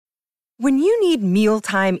When you need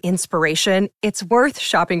mealtime inspiration, it's worth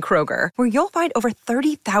shopping Kroger, where you'll find over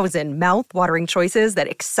 30,000 mouth-watering choices that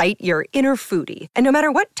excite your inner foodie. And no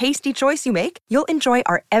matter what tasty choice you make, you'll enjoy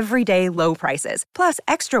our everyday low prices, plus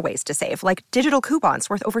extra ways to save, like digital coupons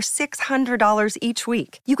worth over $600 each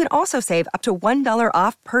week. You can also save up to $1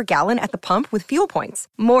 off per gallon at the pump with fuel points.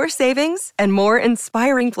 More savings and more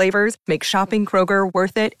inspiring flavors make shopping Kroger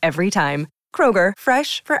worth it every time. Kroger,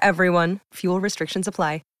 fresh for everyone. Fuel restrictions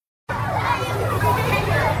apply.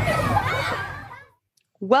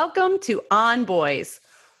 Welcome to On Boys,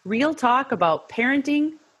 real talk about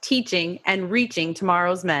parenting, teaching, and reaching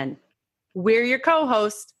tomorrow's men. We're your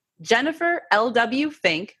co-hosts, Jennifer L.W.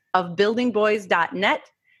 Fink of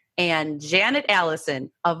buildingboys.net and Janet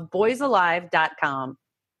Allison of boysalive.com.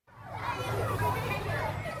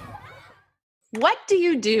 What do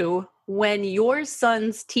you do when your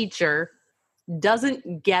son's teacher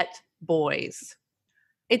doesn't get boys?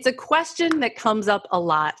 It's a question that comes up a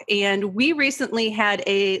lot, and we recently had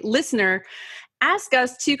a listener ask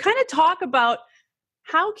us to kind of talk about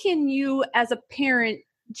how can you as a parent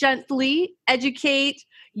gently educate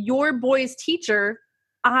your boy's teacher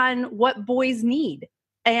on what boys need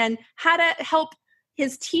and how to help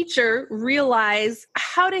his teacher realize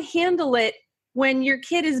how to handle it when your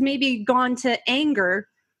kid is maybe gone to anger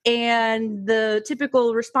and the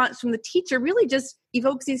typical response from the teacher really just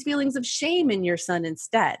evokes these feelings of shame in your son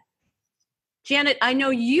instead. Janet, I know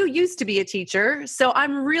you used to be a teacher, so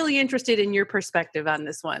I'm really interested in your perspective on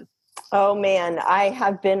this one. Oh man, I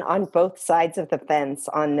have been on both sides of the fence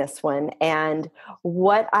on this one. And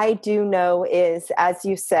what I do know is, as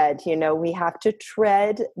you said, we have to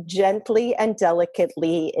tread gently and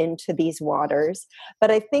delicately into these waters. But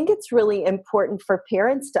I think it's really important for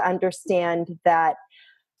parents to understand that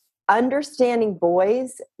understanding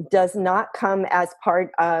boys does not come as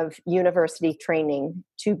part of university training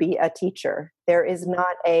to be a teacher. There is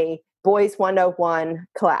not a Boys 101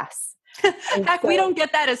 class. Heck, we don't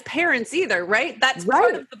get that as parents either, right? That's right.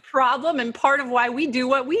 Part of the problem and part of why we do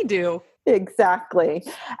what we do. Exactly.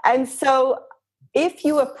 And so if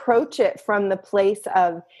you approach it from the place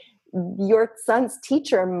of your son's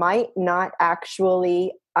teacher might not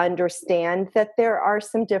actually understand that there are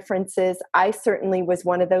some differences. I certainly was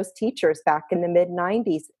one of those teachers back in the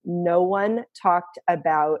mid-90s. No one talked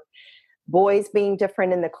about boys being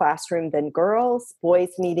different in the classroom than girls,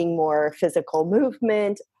 boys needing more physical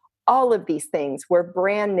movement. All of these things were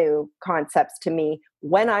brand new concepts to me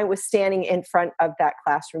when I was standing in front of that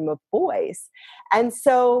classroom of boys. And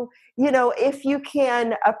so, if you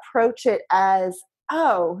can approach it as,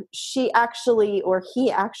 oh, she actually or he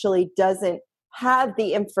actually doesn't have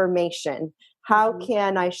the information. How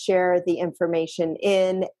can I share the information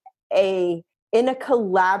in a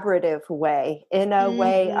collaborative way, in a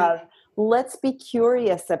way of let's be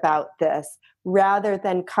curious about this rather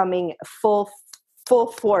than coming full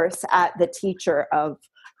force at the teacher of,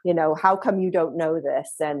 how come you don't know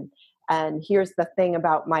this? And here's the thing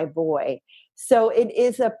about my boy. So it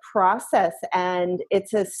is a process and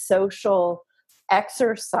it's a social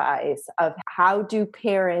exercise of how do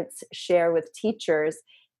parents share with teachers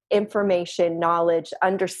information, knowledge,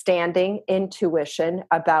 understanding, intuition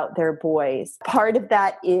about their boys. Part of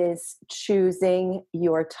that is choosing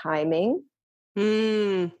your timing.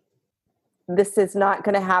 This is not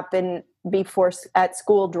going to happen before at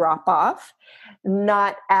school drop off,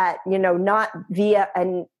 not via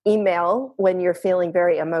an email when you're feeling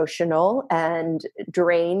very emotional and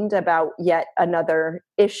drained about yet another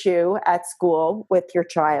issue at school with your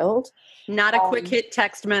child. Not a quick hit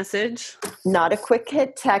text message. Not a quick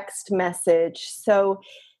hit text message. So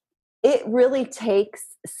it really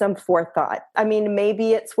takes some forethought. I mean,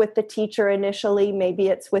 maybe it's with the teacher initially, maybe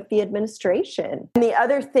it's with the administration. And the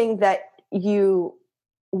other thing that you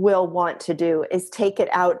will want to do is take it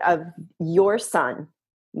out of your son,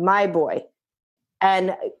 my boy,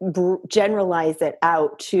 and generalize it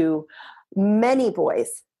out to many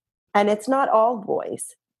boys. And it's not all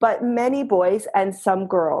boys, but many boys and some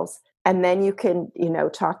girls. And then you can,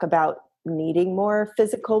 talk about needing more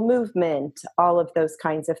physical movement, all of those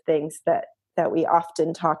kinds of things that we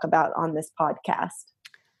often talk about on this podcast.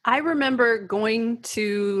 I remember going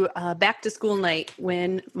to back to school night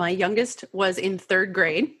when my youngest was in third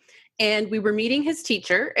grade, and we were meeting his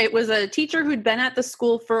teacher. It was a teacher who'd been at the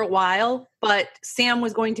school for a while, but Sam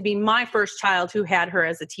was going to be my first child who had her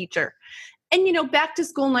as a teacher. And, back to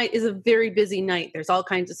school night is a very busy night. There's all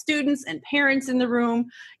kinds of students and parents in the room.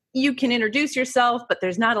 You can introduce yourself, but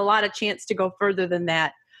there's not a lot of chance to go further than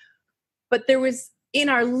that. But there was, in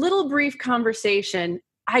our little brief conversation,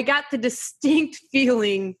 I got the distinct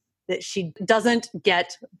feeling that she doesn't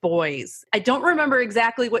get boys. I don't remember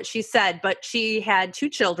exactly what she said, but she had 2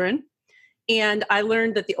 children. And I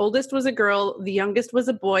learned that the oldest was a girl, the youngest was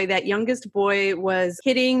a boy. That youngest boy was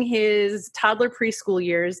hitting his toddler preschool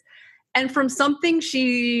years. And from something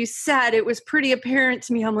she said, it was pretty apparent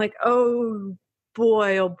to me. I'm like, oh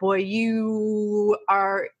boy, you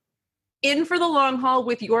are in for the long haul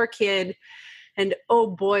with your kid. And oh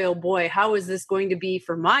boy, how is this going to be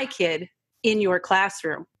for my kid in your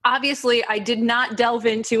classroom? Obviously, I did not delve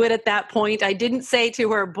into it at that point. I didn't say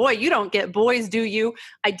to her, boy, you don't get boys, do you?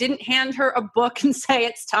 I didn't hand her a book and say,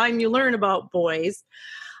 it's time you learn about boys.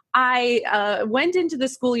 I went into the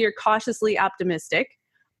school year cautiously optimistic.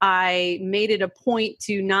 I made it a point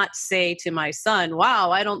to not say to my son, wow,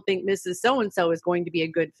 I don't think Mrs. So-and-so is going to be a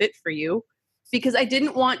good fit for you, because I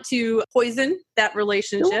didn't want to poison that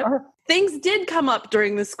relationship. Sure. Things did come up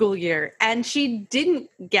during the school year, and she didn't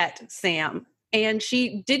get Sam, and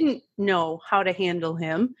she didn't know how to handle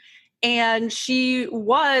him. And she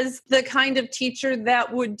was the kind of teacher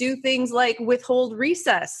that would do things like withhold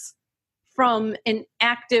recess from an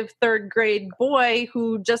active 3rd grade boy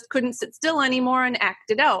who just couldn't sit still anymore and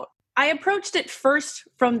acted out. I approached it first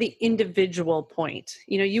from the individual point.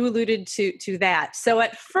 You alluded to that. So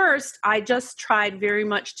at first, I just tried very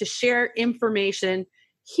much to share information.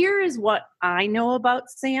 Here is what I know about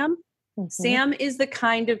Sam. Mm-hmm. Sam is the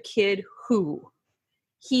kind of kid who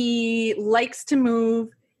he likes to move.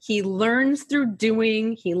 He learns through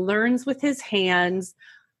doing. He learns with his hands.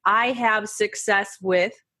 I have success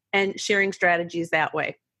with and sharing strategies that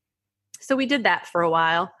way. So we did that for a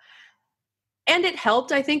while. And it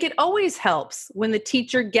helped. I think it always helps when the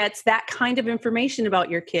teacher gets that kind of information about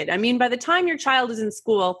your kid. I mean, by the time your child is in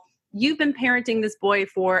school, you've been parenting this boy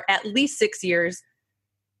for at least 6 years.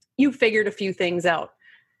 You've figured a few things out.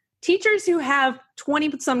 Teachers who have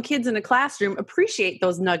 20-some kids in a classroom appreciate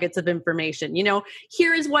those nuggets of information.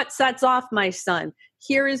 Here is what sets off my son.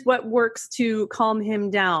 Here is what works to calm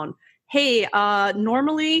him down. Hey,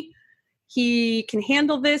 normally he can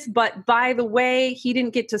handle this, but by the way, he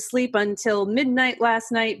didn't get to sleep until midnight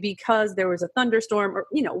last night because there was a thunderstorm, or,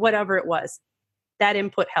 whatever it was. That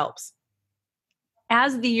input helps.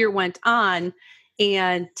 As the year went on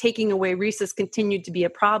and taking away recess continued to be a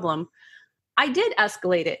problem, I did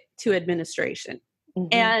escalate it to administration. Mm-hmm.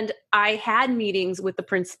 And I had meetings with the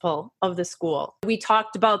principal of the school. We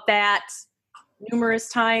talked about that numerous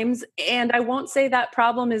times, and I won't say that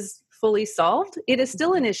problem is fully solved. It is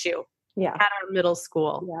still an issue at our middle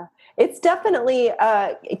school. Yeah, it's definitely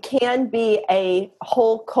it can be a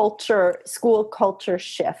whole school culture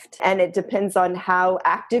shift. And it depends on how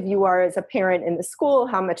active you are as a parent in the school,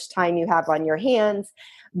 how much time you have on your hands.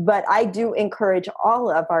 But I do encourage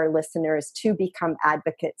all of our listeners to become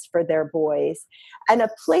advocates for their boys. And a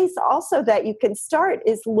place also that you can start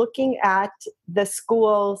is looking at the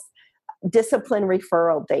school's discipline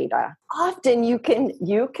referral data. Often you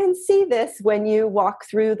can see this when you walk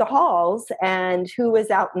through the halls, and who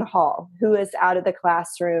is out in the hall, who is out of the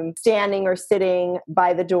classroom, standing or sitting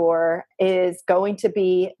by the door is going to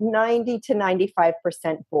be 90 to 95%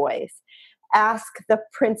 boys. Ask the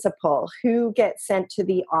principal who gets sent to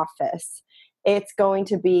the office. It's going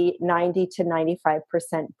to be 90 to 95%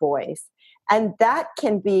 boys. And that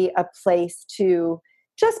can be a place to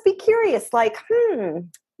just be curious, like,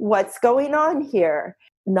 what's going on here?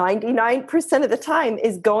 99% of the time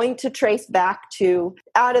is going to trace back to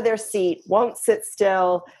out of their seat, won't sit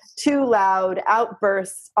still, too loud,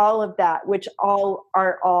 outbursts, all of that, which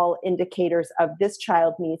are all indicators of this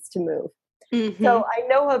child needs to move. Mm-hmm. So I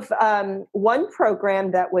know of one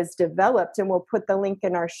program that was developed, and we'll put the link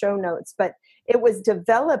in our show notes, but it was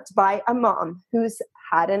developed by a mom who's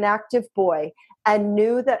had an active boy and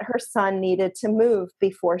knew that her son needed to move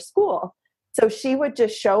before school. So she would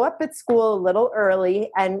just show up at school a little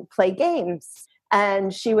early and play games.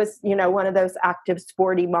 And she was, one of those active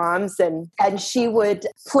sporty moms, and she would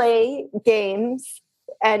play games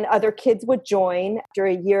and other kids would join. After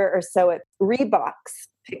a year or so, Reeboks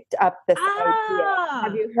picked up this idea.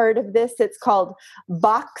 Have you heard of this? It's called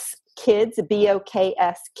Boks Kids,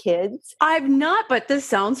 BOKS Kids. I've not, but this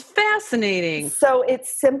sounds fascinating. So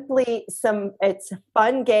it's simply it's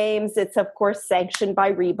fun games. It's of course sanctioned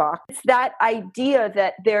by Reebok. It's that idea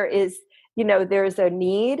that there's a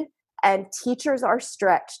need and teachers are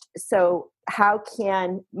stretched. So how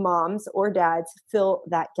can moms or dads fill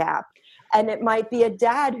that gap? And it might be a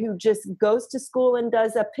dad who just goes to school and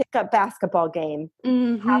does a pickup basketball game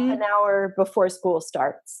half an hour before school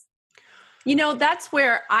starts. That's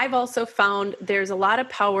where I've also found there's a lot of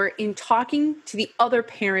power in talking to the other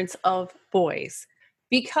parents of boys,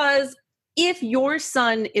 because if your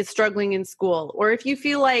son is struggling in school, or if you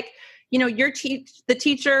feel like, the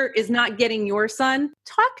teacher is not getting your son,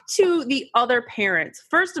 talk to the other parents.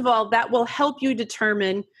 First of all, that will help you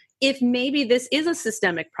determine if maybe this is a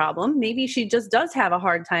systemic problem. Maybe she just does have a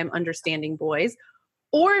hard time understanding boys,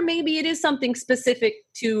 or maybe it is something specific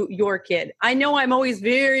to your kid. I know I'm always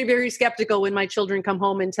very, very skeptical when my children come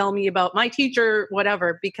home and tell me about my teacher,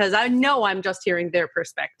 whatever, because I know I'm just hearing their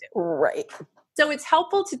perspective. Right. So it's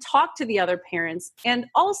helpful to talk to the other parents. And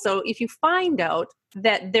also, if you find out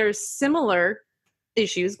that there's similar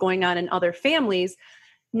issues going on in other families,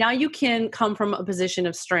 now you can come from a position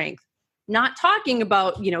of strength. Not talking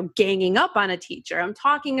about, ganging up on a teacher. I'm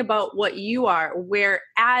talking about what you are, where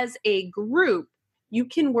as a group, you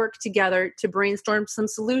can work together to brainstorm some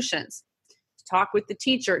solutions, to talk with the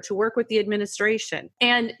teacher, to work with the administration.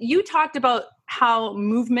 And you talked about how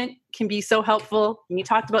movement can be so helpful, and you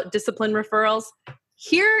talked about discipline referrals.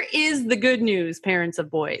 Here is the good news, parents of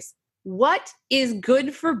boys. What is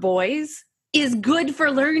good for boys is good for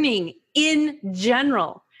learning in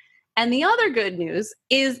general. And the other good news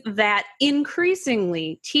is that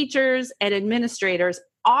increasingly teachers and administrators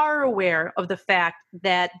are aware of the fact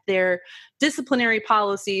that their disciplinary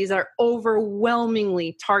policies are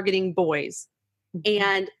overwhelmingly targeting boys.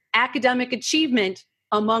 And academic achievement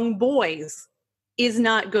among boys is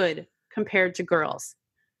not good compared to girls.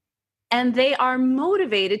 And they are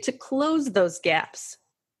motivated to close those gaps.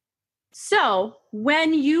 So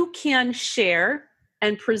when you can share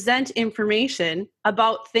and present information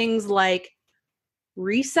about things like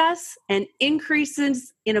recess and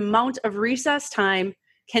increases in amount of recess time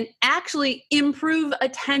can actually improve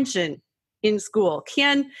attention in school,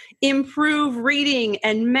 can improve reading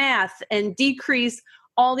and math and decrease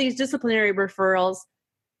all these disciplinary referrals,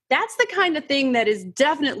 that's the kind of thing that is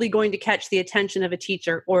definitely going to catch the attention of a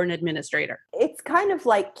teacher or an administrator. It's kind of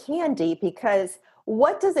like candy, because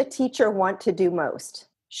what does a teacher want to do most?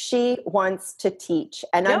 She wants to teach.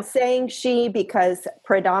 And Yep. I'm saying she because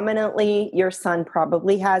predominantly your son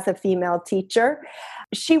probably has a female teacher.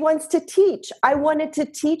 She wants to teach. I wanted to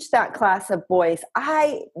teach that class of boys.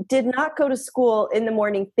 I did not go to school in the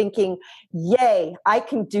morning thinking, yay, I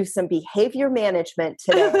can do some behavior management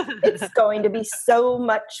today. It's going to be so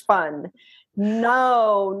much fun.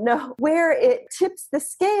 No. Where it tips the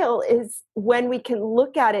scale is when we can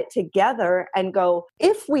look at it together and go,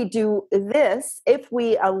 if we do this, if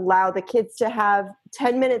we allow the kids to have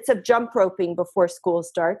 10 minutes of jump roping before school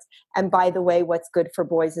starts, and by the way, what's good for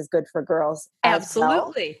boys is good for girls as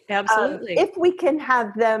well. Absolutely. If we can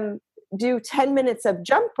have them do 10 minutes of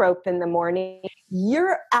jump rope in the morning,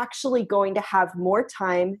 you're actually going to have more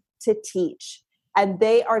time to teach. And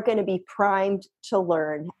they are going to be primed to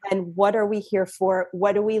learn. And what are we here for?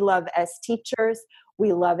 What do we love as teachers?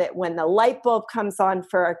 We love it when the light bulb comes on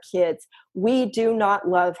for our kids. We do not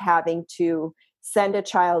love having to send a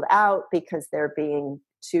child out because they're being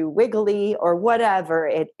too wiggly or whatever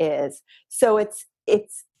it is. So it's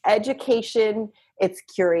education, it's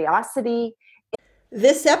curiosity.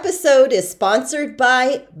 This episode is sponsored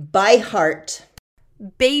by ByHeart.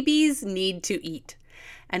 Babies need to eat.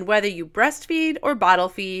 And whether you breastfeed or bottle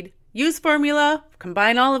feed, use formula,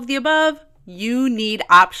 combine all of the above, you need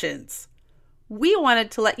options. We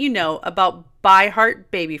wanted to let you know about ByHeart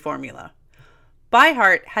Baby Formula.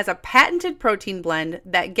 ByHeart has a patented protein blend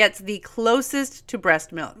that gets the closest to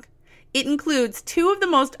breast milk. It includes 2 of the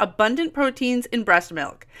most abundant proteins in breast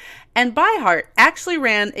milk. And ByHeart actually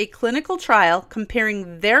ran a clinical trial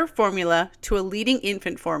comparing their formula to a leading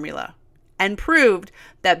infant formula, and proved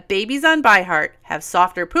that babies on ByHeart have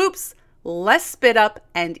softer poops, less spit up,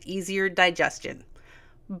 and easier digestion.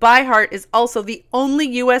 ByHeart is also the only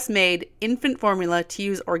US-made infant formula to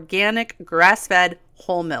use organic, grass-fed,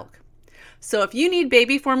 whole milk. So if you need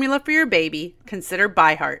baby formula for your baby, consider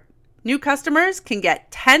ByHeart. New customers can get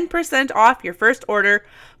 10% off your first order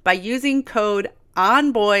by using code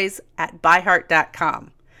ONBOYS at byheart.com.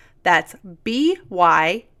 That's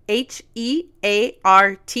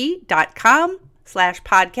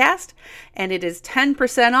BYHEART.com/podcast, and it is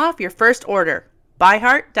 10% off your first order.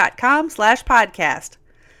 byheart.com/podcast.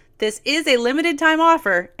 This is a limited time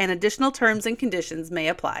offer, and additional terms and conditions may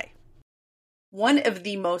apply. One of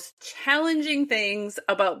the most challenging things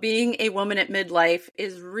about being a woman at midlife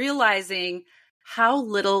is realizing how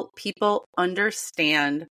little people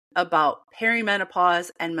understand about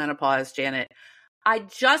perimenopause and menopause, Janet. I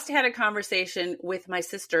just had a conversation with my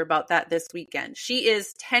sister about that this weekend. She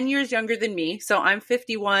is 10 years younger than me, so I'm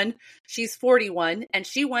 51, she's 41, and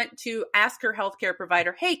she went to ask her healthcare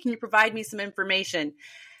provider, hey, can you provide me some information?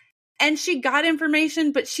 And she got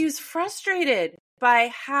information, but she was frustrated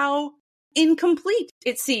by how incomplete,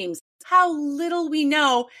 it seems. How little we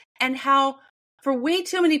know, and how for way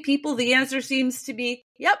too many people, the answer seems to be,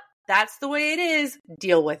 yep, that's the way it is.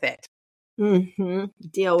 Deal with it.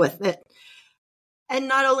 Deal with it. And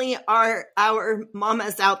not only are our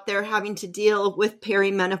mamas out there having to deal with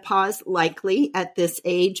perimenopause, likely at this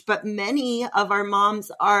age, but many of our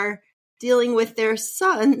moms are dealing with their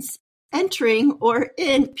sons entering or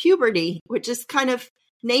in puberty, which is kind of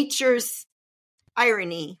nature's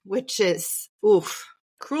irony, which is, oof.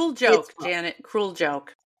 Cruel joke, Janet. Cruel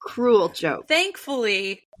joke. Cruel joke.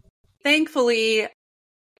 Thankfully,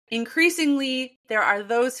 increasingly, there are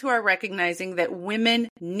those who are recognizing that women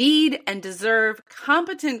need and deserve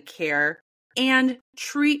competent care and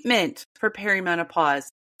treatment for perimenopause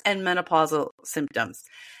and menopausal symptoms.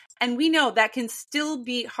 And we know that can still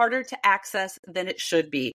be harder to access than it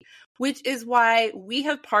should be, which is why we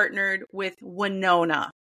have partnered with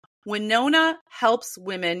Winona. Winona helps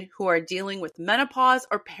women who are dealing with menopause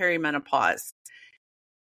or perimenopause.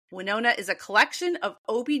 Winona is a collection of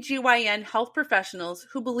OBGYN health professionals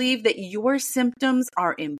who believe that your symptoms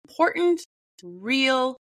are important,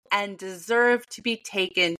 real, and deserve to be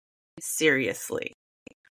taken seriously.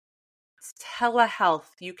 It's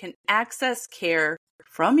telehealth. You can access care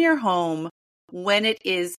from your home when it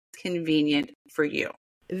is convenient for you.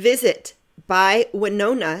 Visit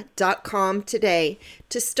bywinona.com today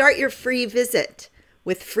to start your free visit.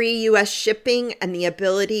 With free U.S. shipping and the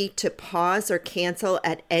ability to pause or cancel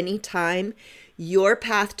at any time, your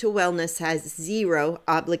path to wellness has zero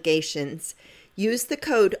obligations. Use the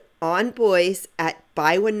code ONBOYS at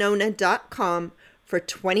bywinona.com for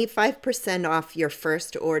 25% off your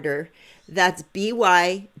first order. That's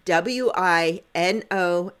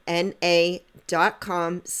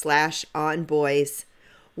bywinona.com/onboys.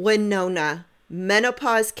 Winona,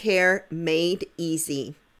 menopause care made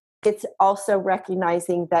easy. It's also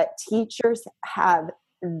recognizing that teachers have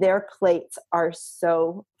their plates are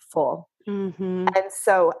so full. Mm-hmm. And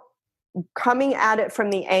so coming at it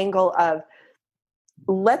from the angle of,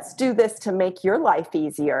 let's do this to make your life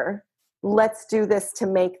easier. Let's do this to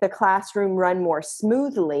make the classroom run more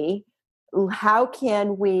smoothly. How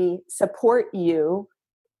can we support you,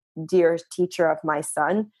 dear teacher of my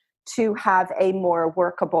son, to have a more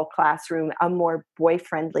workable classroom, a more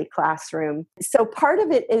boy-friendly classroom? So part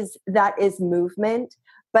of it is movement,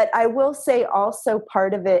 but I will say also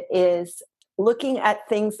part of it is looking at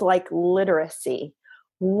things like literacy.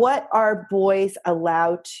 What are boys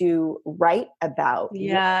allowed to write about?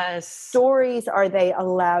 Yes. What stories are they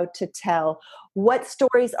allowed to tell? What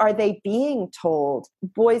stories are they being told?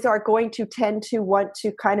 Boys are going to tend to want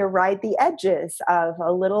to kind of ride the edges of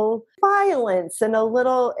a little violence and a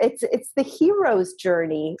little, it's the hero's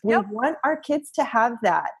journey. Yep. We want our kids to have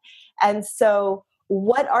that. And so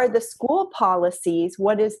what are the school policies?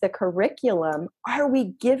 What is the curriculum? Are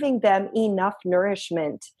we giving them enough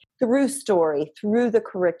nourishment through story, through the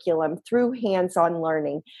curriculum, through hands-on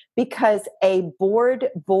learning? Because a bored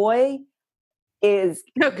boy is,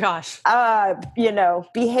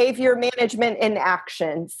 behavior management in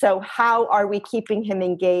action. So how are we keeping him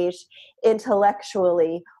engaged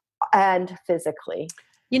intellectually and physically?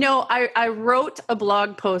 I wrote a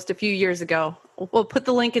blog post a few years ago. We'll put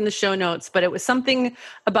the link in the show notes, but it was something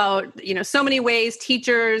about, so many ways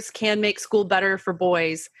teachers can make school better for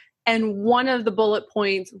boys. And one of the bullet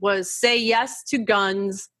points was say yes to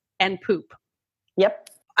guns and poop. Yep.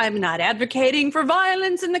 I'm not advocating for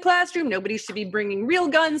violence in the classroom. Nobody should be bringing real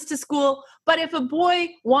guns to school. But if a boy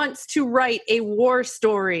wants to write a war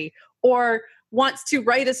story or wants to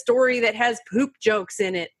write a story that has poop jokes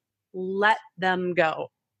in it, let them go.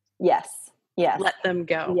 Yes. Let them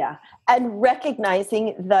go. Yeah. And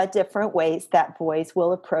recognizing the different ways that boys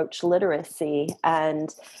will approach literacy.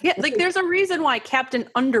 And there's a reason why Captain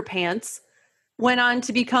Underpants went on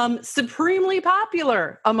to become supremely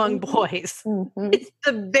popular among boys. Mm-hmm. It's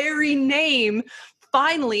the very name.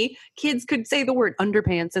 Finally, kids could say the word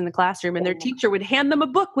underpants in the classroom and their teacher would hand them a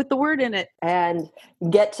book with the word in it. And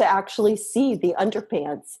get to actually see the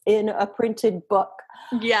underpants in a printed book.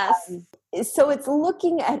 Yes. So it's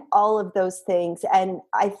looking at all of those things. And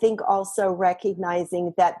I think also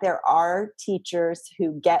recognizing that there are teachers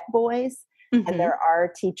who get boys and there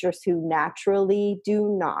are teachers who naturally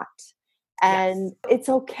do not. And it's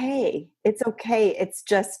okay. It's okay. It's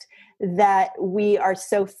just that we are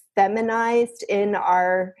so feminized in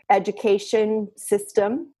our education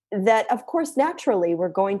system that, of course, naturally, we're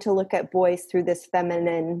going to look at boys through this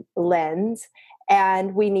feminine lens.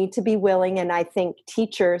 And we need to be willing. And I think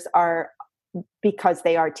teachers are, because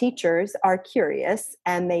they are teachers, are curious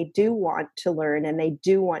and they do want to learn and they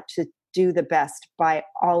do want to do the best by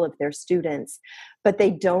all of their students, but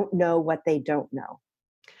they don't know what they don't know.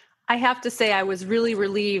 I have to say I was really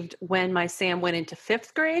relieved when my Sam went into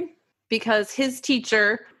 5th grade because his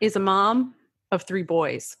teacher is a mom of 3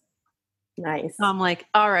 boys. Nice. So I'm like,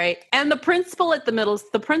 all right. And the principal at the middle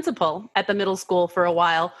school for a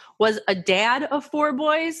while was a dad of 4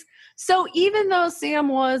 boys. So even though Sam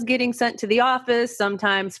was getting sent to the office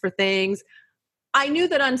sometimes for things, I knew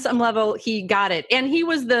that on some level he got it. And he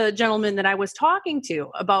was the gentleman that I was talking to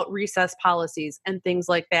about recess policies and things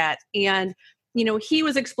like that. And, he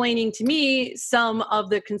was explaining to me some of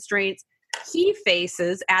the constraints he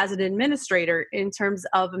faces as an administrator in terms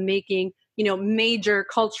of making major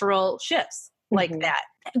cultural shifts like that.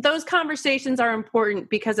 Those conversations are important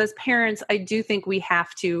because as parents, I do think we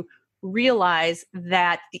have to realize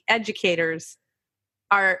that the educators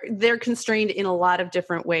they're constrained in a lot of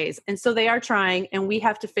different ways. And so they are trying, and we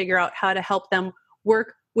have to figure out how to help them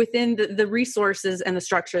work within the resources and the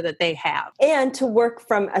structure that they have. And to work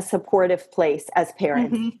from a supportive place as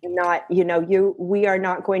parents. Not, we are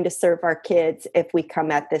not going to serve our kids if we come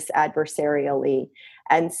at this adversarially.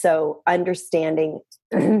 And so understanding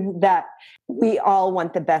that we all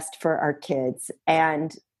want the best for our kids,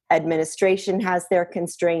 and administration has their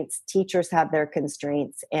constraints, teachers have their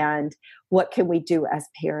constraints, and what can we do as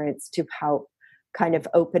parents to help kind of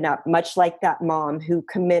open up, much like that mom who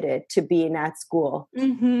committed to being at school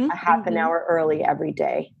a half an hour early every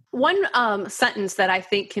day. One sentence that I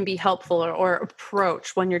think can be helpful or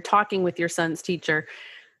approach when you're talking with your son's teacher,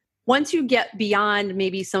 once you get beyond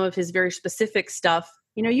maybe some of his very specific stuff,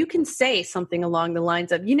 you can say something along the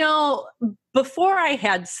lines of, before I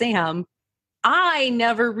had Sam, I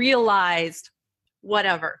never realized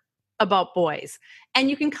whatever about boys. And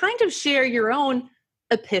you can kind of share your own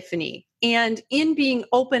epiphany. And in being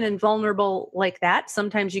open and vulnerable like that,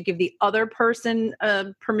 sometimes you give the other person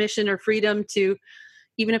permission or freedom to,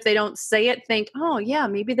 even if they don't say it, think, oh yeah,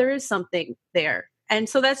 maybe there is something there. And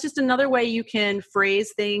so that's just another way you can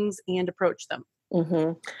phrase things and approach them.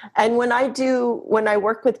 And when I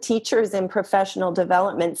work with teachers in professional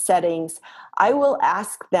development settings, I will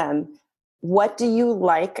ask them, what do you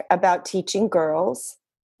like about teaching girls?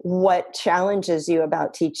 What challenges you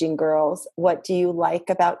about teaching girls? What do you like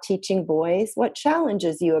about teaching boys? What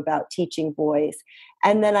challenges you about teaching boys?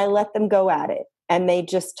 And then I let them go at it and they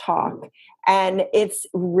just talk. And it's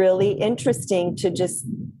really interesting to just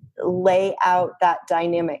lay out that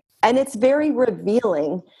dynamic. And it's very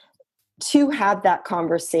revealing to have that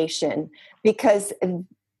conversation, because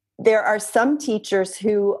there are some teachers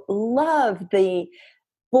who love the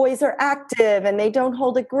boys are active and they don't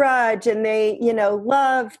hold a grudge and they,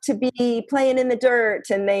 love to be playing in the dirt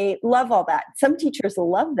and they love all that. Some teachers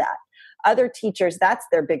love that. Other teachers, that's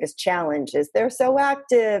their biggest challenge, is they're so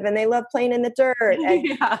active and they love playing in the dirt.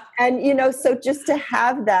 And, so just to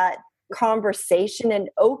have that conversation and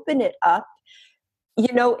open it up,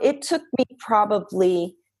 it took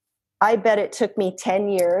me I bet it took me 10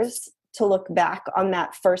 years to look back on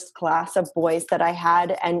that first class of boys that I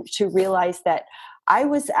had and to realize that I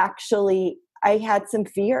had some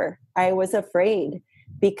fear. I was afraid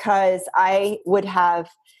because I would have,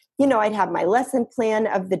 I'd have my lesson plan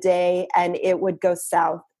of the day and it would go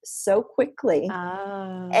south so quickly.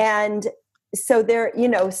 And so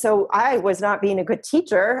so I was not being a good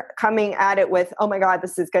teacher, coming at it with, oh my God,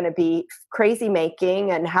 this is going to be crazy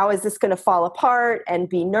making. And how is this going to fall apart, and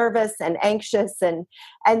be nervous and anxious.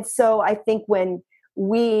 And so I think when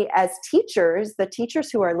we as teachers, the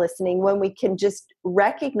teachers who are listening, when we can just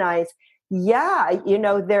recognize,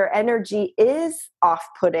 their energy is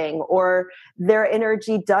off-putting or their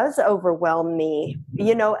energy does overwhelm me,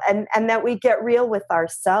 and that we get real with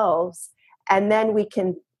ourselves. And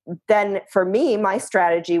then for me, my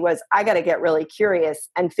strategy was, I got to get really curious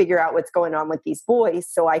and figure out what's going on with these boys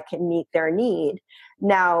so I can meet their need.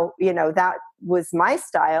 Now, that was my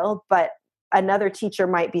style, but another teacher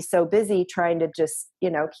might be so busy trying to just,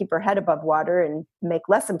 keep her head above water and make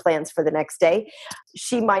lesson plans for the next day.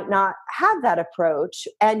 She might not have that approach,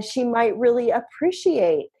 and she might really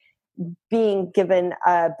appreciate being given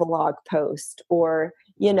a blog post or,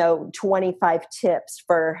 25 tips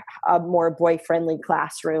for a more boy-friendly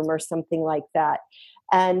classroom or something like that.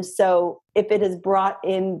 And so if it is brought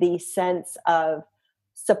in the sense of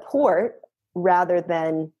support rather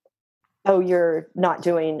than, oh, you're not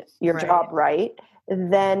doing your job right,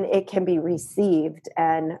 then it can be received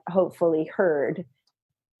and hopefully heard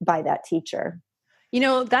by that teacher.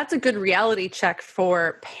 That's a good reality check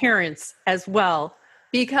for parents as well,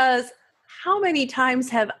 because how many times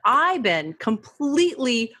have I been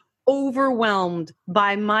completely overwhelmed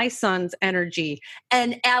by my son's energy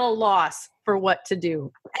and at a loss for what to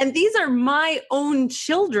do. And these are my own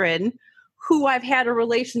children who I've had a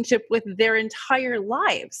relationship with their entire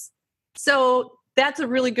lives. So that's a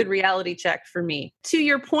really good reality check for me. To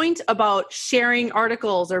your point about sharing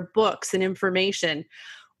articles or books and information,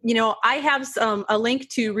 I have a link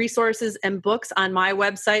to resources and books on my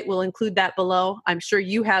website. We'll include that below. I'm sure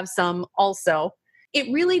you have some also.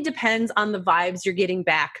 It really depends on the vibes you're getting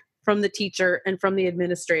back from the teacher and from the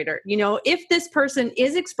administrator. If this person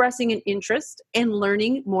is expressing an interest in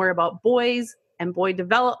learning more about boys and boy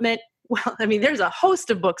development, well, there's a host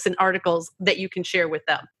of books and articles that you can share with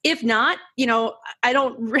them. If not,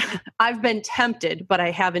 I've been tempted, but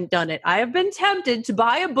I haven't done it. I have been tempted to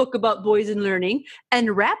buy a book about boys and learning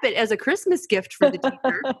and wrap it as a Christmas gift for the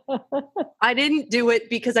teacher. I didn't do it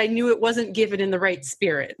because I knew it wasn't given in the right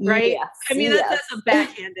spirit, right? Yes, that's a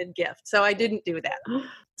backhanded gift. So I didn't do that.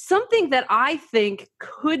 Something that I think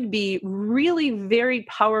could be really very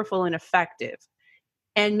powerful and effective,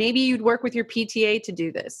 and maybe you'd work with your PTA to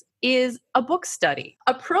do this, is a book study.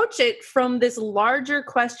 Approach it from this larger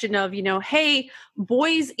question of, hey,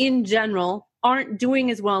 boys in general aren't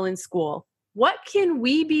doing as well in school. What can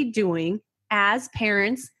we be doing as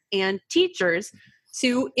parents and teachers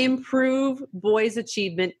to improve boys'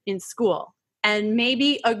 achievement in school? And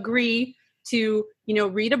maybe agree to,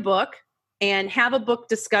 read a book and have a book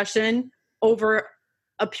discussion over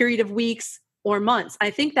a period of weeks or months.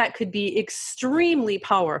 I think that could be extremely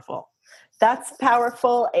powerful. That's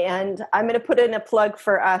powerful. And I'm going to put in a plug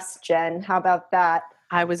for us, Jen. How about that?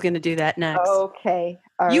 I was going to do that next. Okay.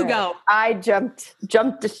 You go. I jumped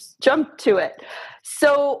to it.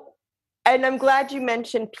 So, and I'm glad you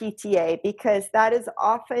mentioned PTA, because that is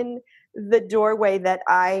often the doorway that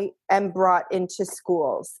I am brought into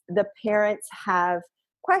schools. The parents have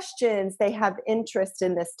questions, they have interest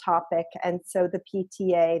in this topic. And so the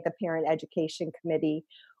PTA, the Parent Education Committee,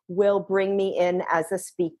 will bring me in as a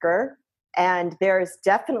speaker. And there's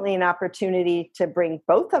definitely an opportunity to bring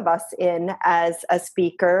both of us in as a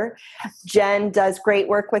speaker. Jen does great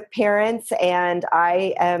work with parents, and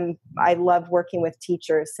I love working with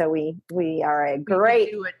teachers. So we are a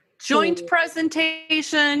great joint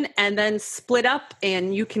presentation and then split up,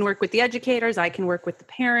 and you can work with the educators. I can work with the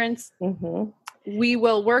parents. Mm-hmm. We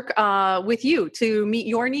will work with you to meet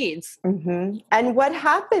your needs. Mm-hmm. And what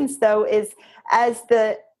happens though is as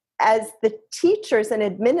the teachers and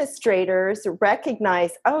administrators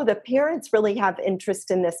recognize, oh, the parents really have interest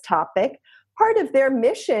in this topic, part of their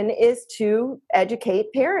mission is to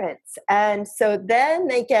educate parents. And so then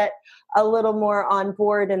they get a little more on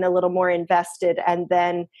board and a little more invested. And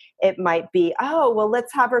then it might be, oh, well,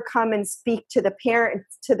 let's have her come and speak to the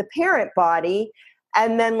parent body.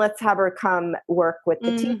 And then let's have her come work with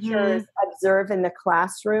the teachers, observe in the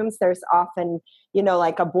classrooms. There's often,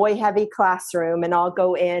 like a boy-heavy classroom, and I'll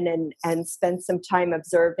go in and spend some time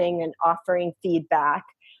observing and offering feedback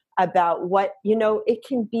about what, it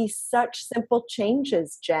can be such simple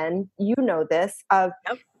changes, Jen. You know this, of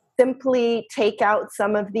simply take out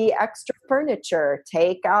some of the extra furniture,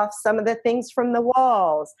 take off some of the things from the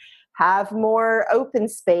walls, have more open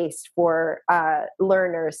space for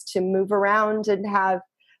learners to move around and have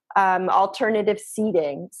alternative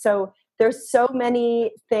seating. So there's so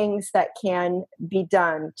many things that can be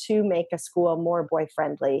done to make a school more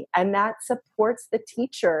boy-friendly. And that supports the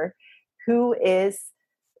teacher who is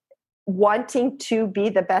wanting to be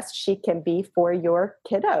the best she can be for your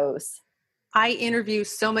kiddos. I interview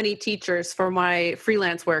so many teachers for my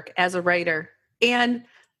freelance work as a writer, and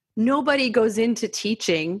nobody goes into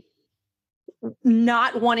teaching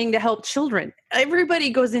not wanting to help children.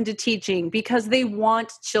 Everybody goes into teaching because they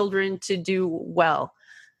want children to do well.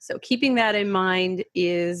 So keeping that in mind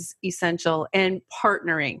is essential. And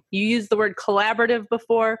partnering. You used the word collaborative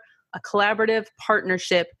before. A collaborative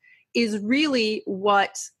partnership is really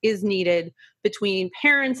what is needed between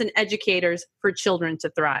parents and educators for children to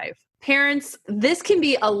thrive. Parents, this can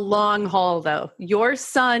be a long haul though. Your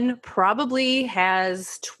son probably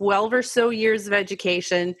has 12 or so years of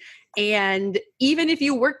education. And even if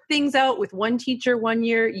you work things out with one teacher 1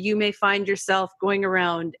 year, you may find yourself going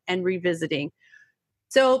around and revisiting.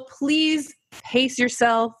 So please pace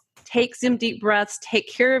yourself, take some deep breaths,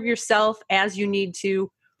 take care of yourself as you need to.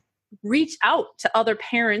 Reach out to other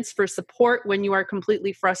parents for support when you are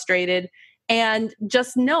completely frustrated. And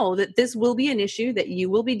just know that this will be an issue that you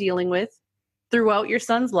will be dealing with throughout your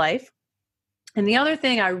son's life. And the other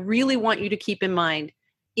thing I really want you to keep in mind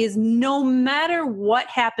is no matter what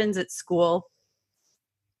happens at school,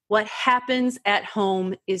 what happens at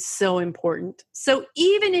home is so important. So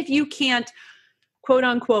even if you can't quote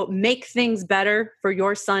unquote, make things better for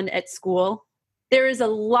your son at school, there is a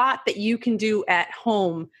lot that you can do at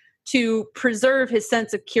home to preserve his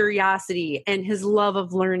sense of curiosity and his love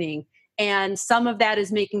of learning. And some of that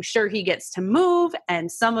is making sure he gets to move,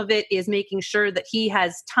 and some of it is making sure that he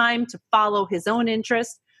has time to follow his own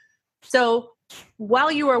interests. So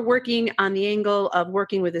while you are working on the angle of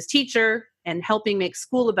working with his teacher and helping make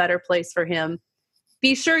school a better place for him,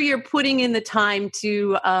 be sure you're putting in the time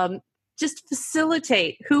to just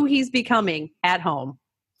facilitate who he's becoming at home.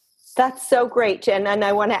 That's so great, Jen. And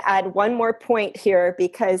I want to add one more point here,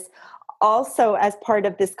 because also as part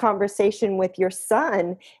of this conversation with your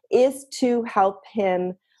son is to help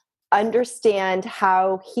him understand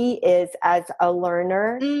how he is as a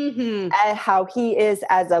learner, and how he is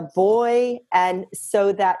as a boy, and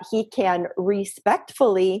so that he can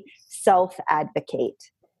respectfully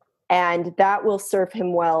self-advocate. And that will serve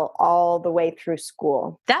him well all the way through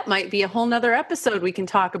school. That might be a whole nother episode we can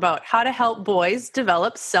talk about how to help boys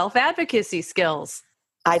develop self-advocacy skills.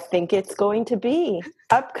 I think it's going to be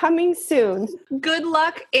upcoming soon. Good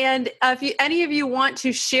luck. And if any of you want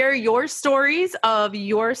to share your stories of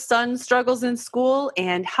your son's struggles in school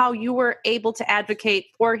and how you were able to advocate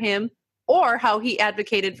for him or how he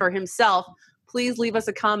advocated for himself, please leave us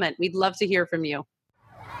a comment. We'd love to hear from you.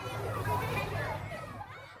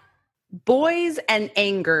 Boys and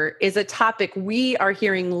anger is a topic we are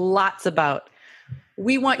hearing lots about.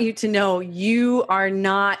 We want you to know you are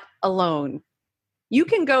not alone. You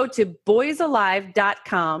can go to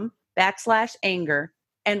boysalive.com/anger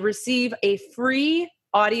and receive a free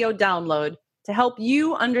audio download to help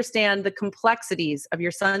you understand the complexities of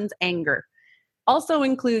your son's anger. Also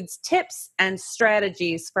includes tips and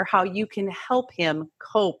strategies for how you can help him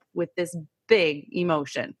cope with this big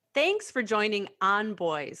emotion. Thanks for joining On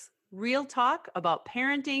Boys. Real talk about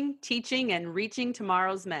parenting, teaching, and reaching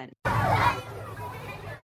tomorrow's men.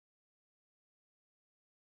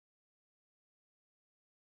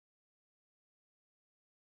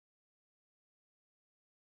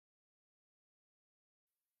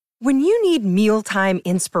 When you need mealtime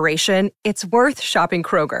inspiration, it's worth shopping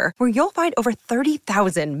Kroger, where you'll find over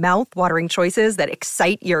 30,000 mouth-watering choices that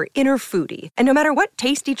excite your inner foodie. And no matter what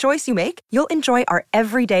tasty choice you make, you'll enjoy our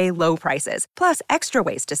everyday low prices, plus extra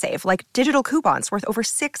ways to save, like digital coupons worth over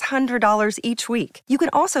 $600 each week. You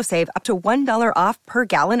can also save up to $1 off per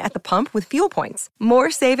gallon at the pump with fuel points.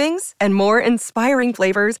 More savings and more inspiring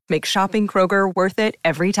flavors make shopping Kroger worth it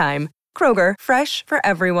every time. Kroger, fresh for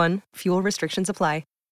everyone. Fuel restrictions apply.